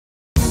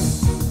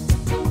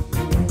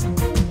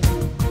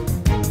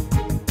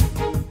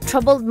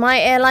Troubled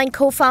MYAirline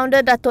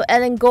co-founder Dato'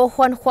 Ellen Goh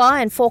Huan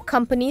Hua and 4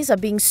 companies are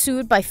being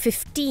sued by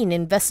 15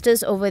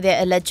 investors over their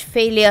alleged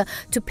failure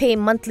to pay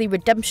monthly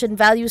redemption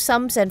value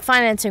sums and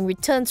financing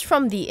returns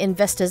from the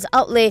investors'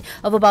 outlay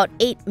of about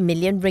 8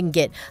 million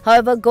ringgit.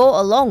 However, Goh,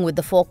 along with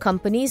the 4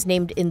 companies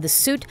named in the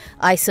suit,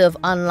 iServe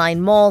Online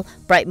Mall,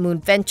 Bright Moon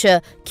Venture,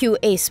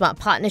 QA Smart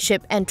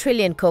Partnership and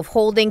Trillion Cove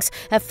Holdings,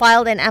 have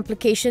filed an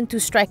application to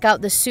strike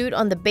out the suit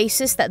on the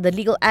basis that the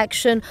legal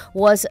action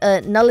was a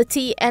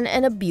nullity and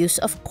an abuse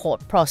of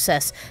court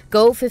process.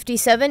 Goh,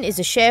 57, is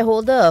a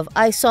shareholder of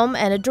ISOM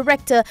and a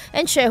director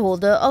and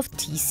shareholder of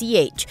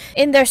TCH.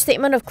 In their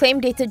statement of claim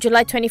dated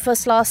July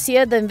 21st last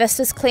year, the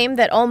investors claimed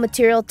that all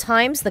material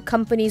times the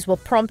companies were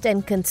prompt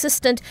and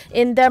consistent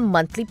in their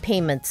monthly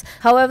payments.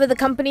 However, the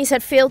companies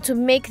had failed to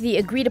make the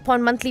agreed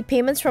upon monthly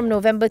payments from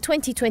November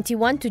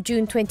 2021 to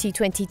June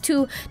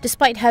 2022,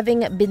 despite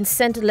having been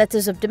sent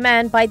letters of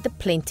demand by the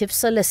plaintiff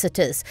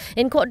solicitors.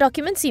 In court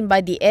documents seen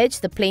by The Edge,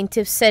 the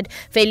plaintiffs said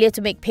failure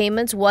to make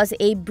payments was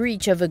a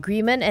breach of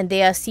agreement and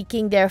they are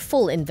seeking their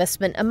full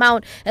investment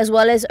amount as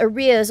well as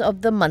arrears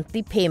of the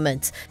monthly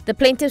payments. The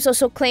plaintiffs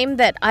also claimed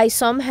that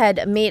ISOM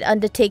had made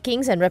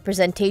undertakings and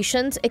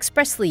representations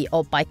expressly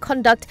or by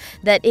conduct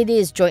that it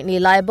is jointly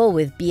liable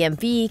with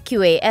BMV,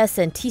 QAS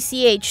and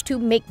TCH to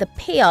make the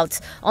payouts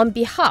on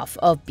behalf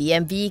of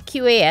BMV,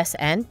 QAS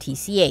and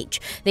TCH.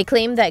 They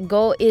claim that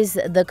Goh is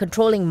the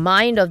controlling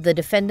mind of the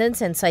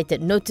defendants and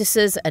cited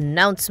notices,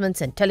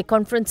 announcements and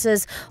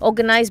teleconferences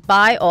organized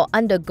by or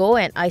under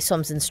Goh and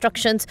ISOM's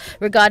instructions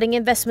regarding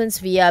investments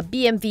via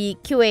BMV,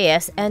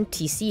 QAS and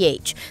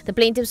TCH. The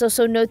plaintiffs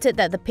also noted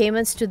that the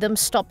payments to them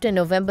stopped in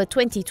November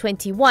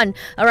 2021,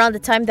 around the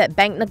time that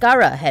Bank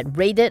Negara had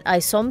raided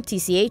ISOM,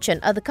 TCH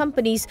and other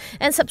companies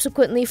and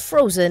subsequently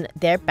frozen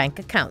their bank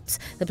accounts.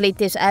 The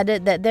plaintiffs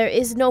added that there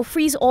is no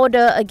freeze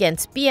order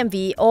against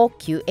BMV or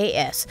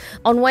QAS.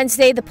 On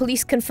Wednesday, the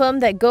police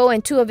confirmed that Goh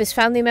and 2 of his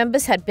family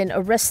members had been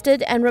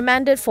arrested and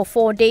remanded for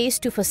 4 days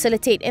to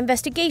facilitate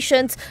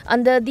investigations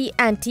under the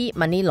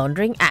Anti-Money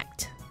Laundering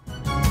Act.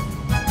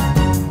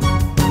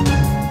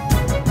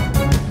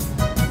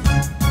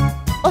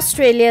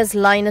 Australia's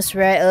Lynas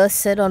Rare Earths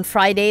said on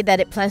Friday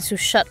that it plans to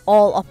shut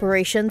all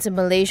operations in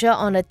Malaysia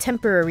on a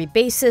temporary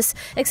basis,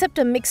 except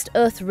a mixed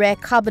earth rare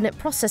carbonate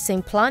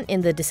processing plant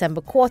in the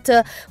December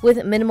quarter,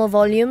 with minimal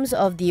volumes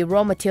of the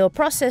raw material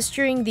processed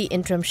during the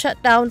interim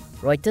shutdown,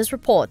 Reuters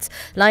reports.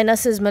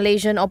 Lynas's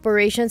Malaysian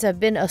operations have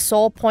been a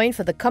sore point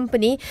for the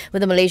company,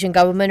 with the Malaysian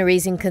government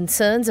raising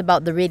concerns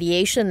about the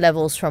radiation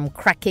levels from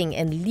cracking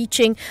and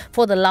leaching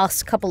for the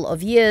last couple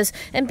of years,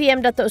 and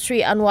PM Dato'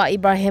 Sri Anwar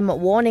Ibrahim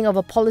warning of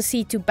a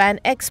policy to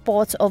ban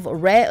exports of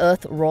rare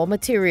earth raw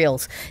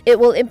materials. It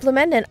will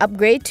implement an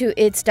upgrade to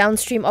its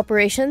downstream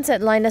operations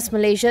at Lynas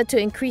Malaysia to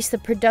increase the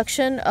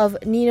production of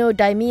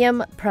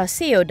neodymium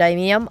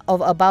praseodymium of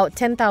about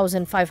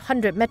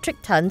 10,500 metric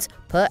tons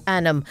per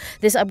annum.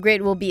 This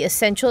upgrade will be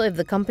essential if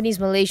the company's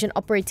Malaysian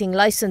operating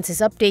license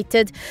is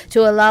updated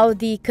to allow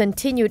the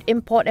continued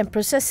import and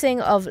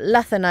processing of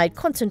lanthanide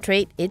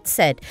concentrate, it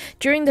said.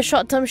 During the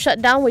short-term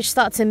shutdown, which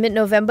starts in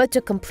mid-November to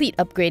complete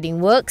upgrading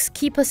works,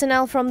 key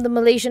personnel from the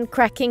Malaysian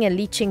cracking and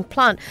leaching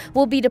plant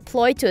will be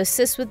deployed to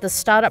assist with the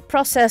startup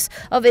process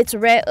of its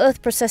rare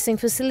earth processing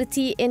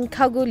facility in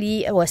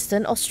Kalgoorlie,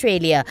 Western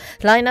Australia.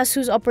 Lynas,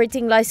 whose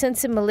operating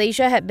license in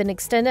Malaysia had been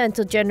extended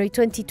until January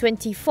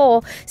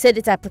 2024, said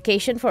its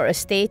application for a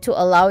stay to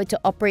allow it to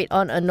operate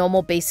on a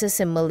normal basis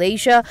in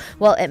Malaysia,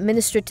 while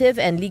administrative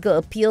and legal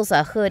appeals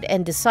are heard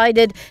and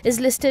decided,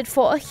 is listed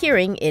for a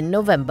hearing in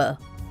November.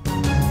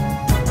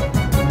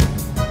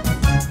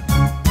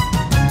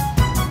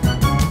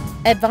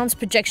 Advanced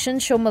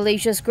projections show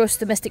Malaysia's gross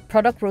domestic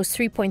product rose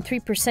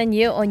 3.3%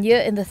 year-on-year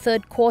in the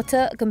third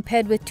quarter,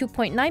 compared with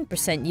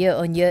 2.9%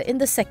 year-on-year in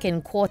the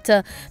second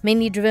quarter,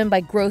 mainly driven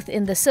by growth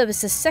in the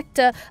services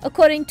sector,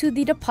 according to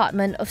the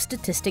Department of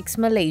Statistics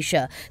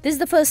Malaysia. This is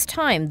the first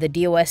time the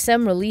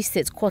DOSM released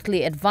its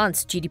quarterly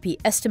advanced GDP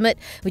estimate,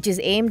 which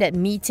is aimed at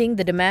meeting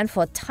the demand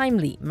for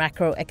timely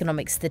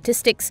macroeconomic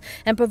statistics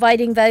and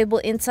providing valuable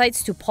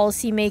insights to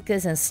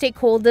policymakers and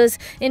stakeholders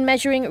in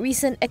measuring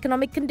recent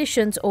economic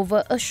conditions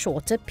over a shorter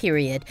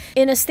period.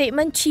 In a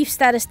statement, Chief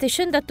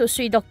Statistician Dato'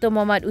 Sri Dr.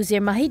 Muhammad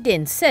Uzair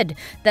Mahidin said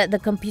that the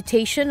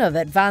computation of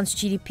advanced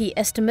GDP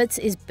estimates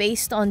is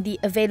based on the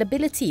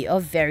availability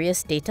of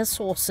various data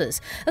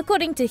sources.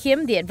 According to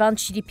him, the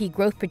advanced GDP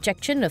growth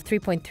projection of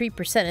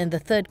 3.3% in the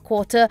third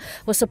quarter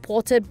was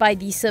supported by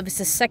the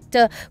services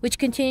sector, which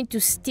continued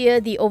to steer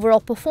the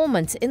overall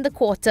performance in the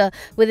quarter,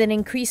 with an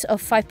increase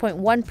of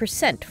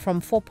 5.1%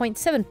 from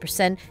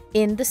 4.7%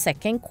 in the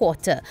second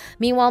quarter.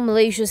 Meanwhile,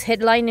 Malaysia's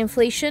headline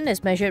inflation,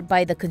 as measured measured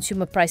by the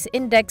Consumer Price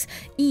Index,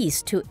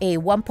 eased to a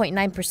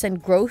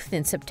 1.9% growth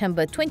in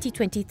September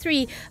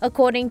 2023,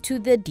 according to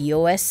the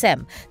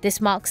DOSM.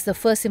 This marks the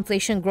first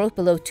inflation growth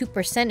below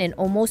 2% in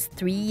almost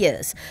 3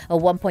 years, a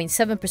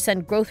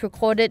 1.7% growth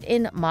recorded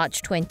in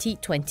March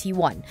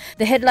 2021.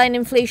 The headline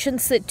inflation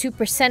slid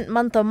 2%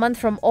 month-on-month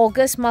from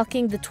August,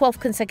 marking the 12th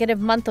consecutive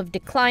month of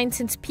decline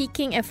since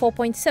peaking at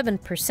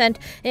 4.7%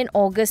 in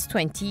August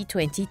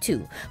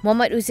 2022.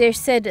 Muhammad Uzair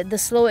said the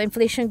slower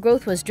inflation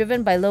growth was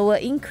driven by lower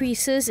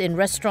increases in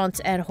restaurants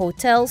and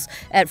hotels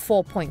at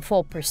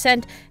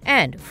 4.4%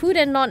 and food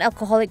and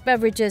non-alcoholic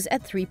beverages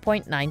at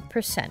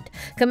 3.9%.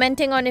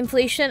 Commenting on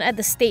inflation at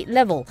the state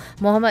level,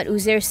 Muhammad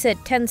Uzair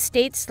said 10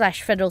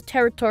 states/federal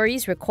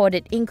territories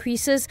recorded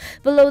increases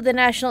below the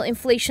national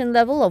inflation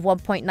level of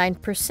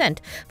 1.9%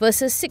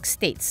 versus 6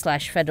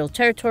 states/federal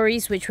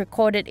territories which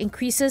recorded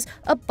increases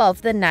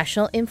above the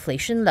national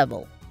inflation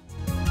level.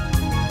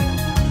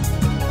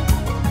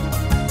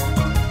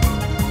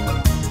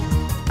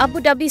 Abu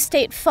Dhabi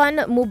state fund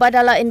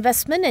Mubadala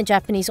Investment and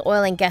Japanese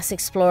oil and gas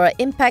explorer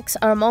Inpex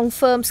are among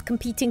firms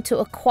competing to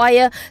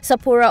acquire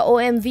Sapura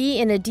OMV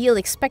in a deal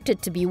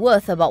expected to be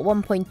worth about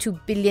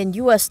 $1.2 billion,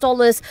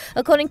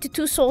 according to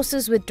two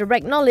sources with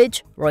direct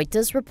knowledge,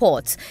 Reuters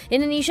reports.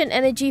 Indonesian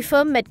energy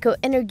firm Medco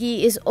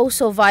Energi is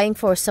also vying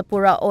for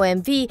Sapura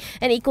OMV,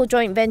 an equal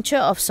joint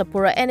venture of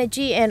Sapura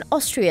Energy and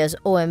Austria's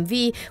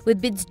OMV, with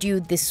bids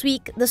due this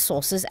week, the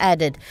sources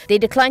added. They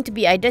declined to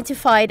be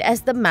identified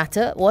as the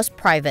matter was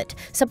private.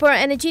 Sapura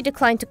Energy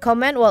declined to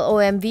comment, while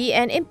OMV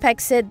and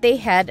Inpex said they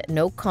had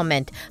no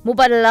comment.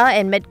 Mubadala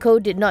and Medco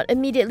did not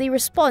immediately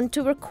respond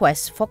to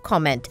requests for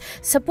comment.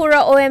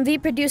 Sapura OMV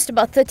produced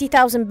about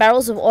 30,000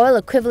 barrels of oil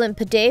equivalent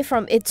per day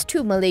from its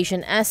two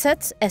Malaysian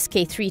assets,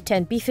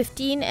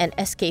 SK310B15 and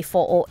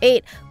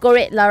SK408,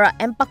 Goret, Lara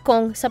and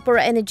Pakong,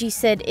 Sapura Energy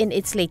said in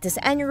its latest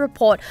annual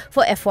report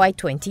for FY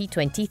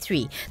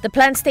 2023. The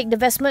planned stake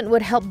divestment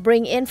would help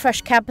bring in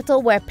fresh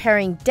capital while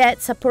paring debt,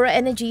 Sapura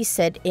Energy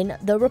said in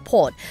the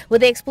report.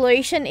 With the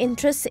exploration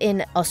interests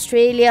in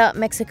Australia,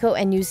 Mexico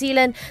and New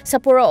Zealand,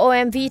 Sapura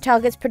OMV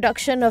targets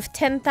production of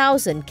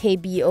 10,000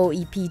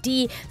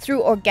 kboepd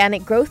through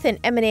organic growth and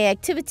M&A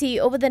activity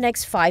over the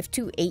next 5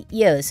 to 8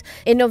 years.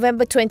 In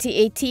November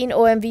 2018,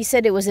 OMV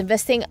said it was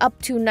investing up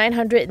to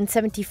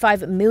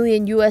 $975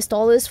 million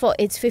for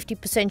its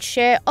 50%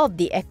 share of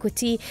the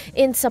equity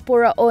in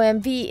Sapura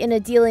OMV in a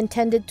deal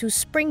intended to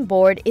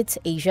springboard its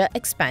Asia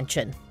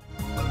expansion.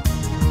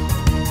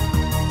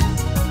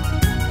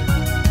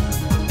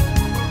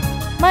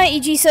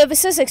 MyEG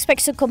Services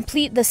expects to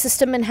complete the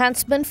system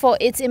enhancement for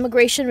its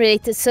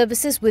immigration-related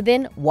services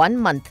within 1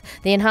 month.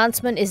 The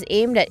enhancement is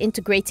aimed at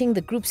integrating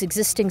the group's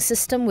existing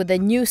system with a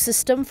new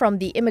system from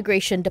the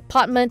Immigration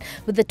Department,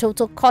 with the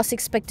total cost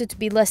expected to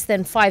be less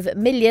than $5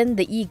 million,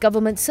 the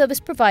e-government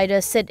service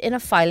provider said in a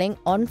filing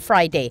on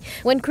Friday.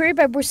 When queried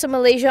by Bursa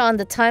Malaysia on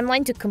the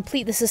timeline to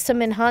complete the system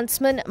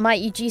enhancement,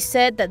 MyEG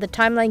said that the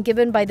timeline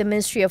given by the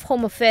Ministry of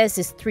Home Affairs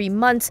is 3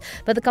 months,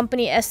 but the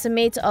company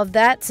estimates of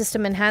that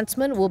system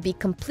enhancement will be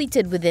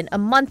completed within a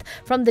month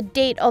from the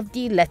date of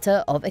the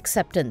letter of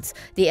acceptance.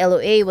 The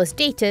LOA was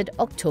dated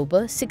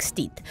October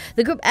 16th.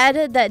 The group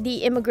added that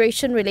the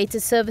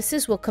immigration-related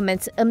services will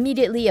commence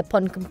immediately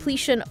upon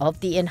completion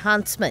of the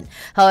enhancement.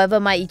 However,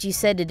 MyEG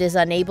said it is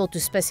unable to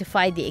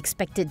specify the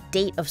expected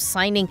date of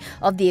signing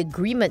of the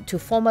agreement to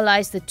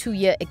formalize the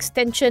 2-year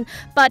extension,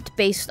 but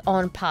based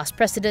on past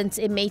precedents,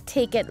 it may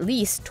take at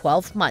least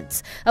 12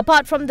 months.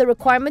 Apart from the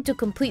requirement to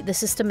complete the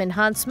system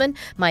enhancement,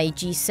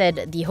 MyEG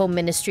said the Home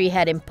Ministry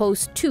had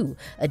imposed 2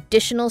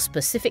 additional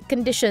specific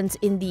conditions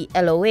in the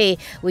LOA,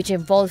 which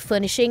involved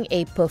furnishing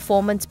a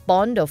performance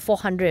bond of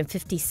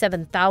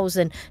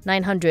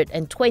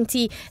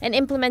 457,920 and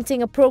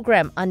implementing a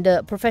program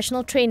under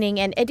professional training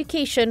and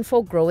education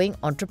for growing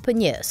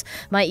entrepreneurs.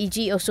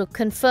 MyEG also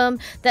confirmed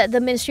that the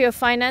Ministry of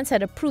Finance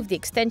had approved the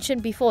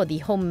extension before the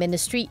Home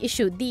Ministry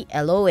issued the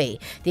LOA.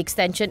 The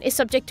extension is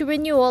subject to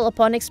renewal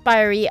upon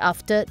expiry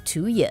after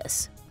 2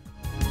 years.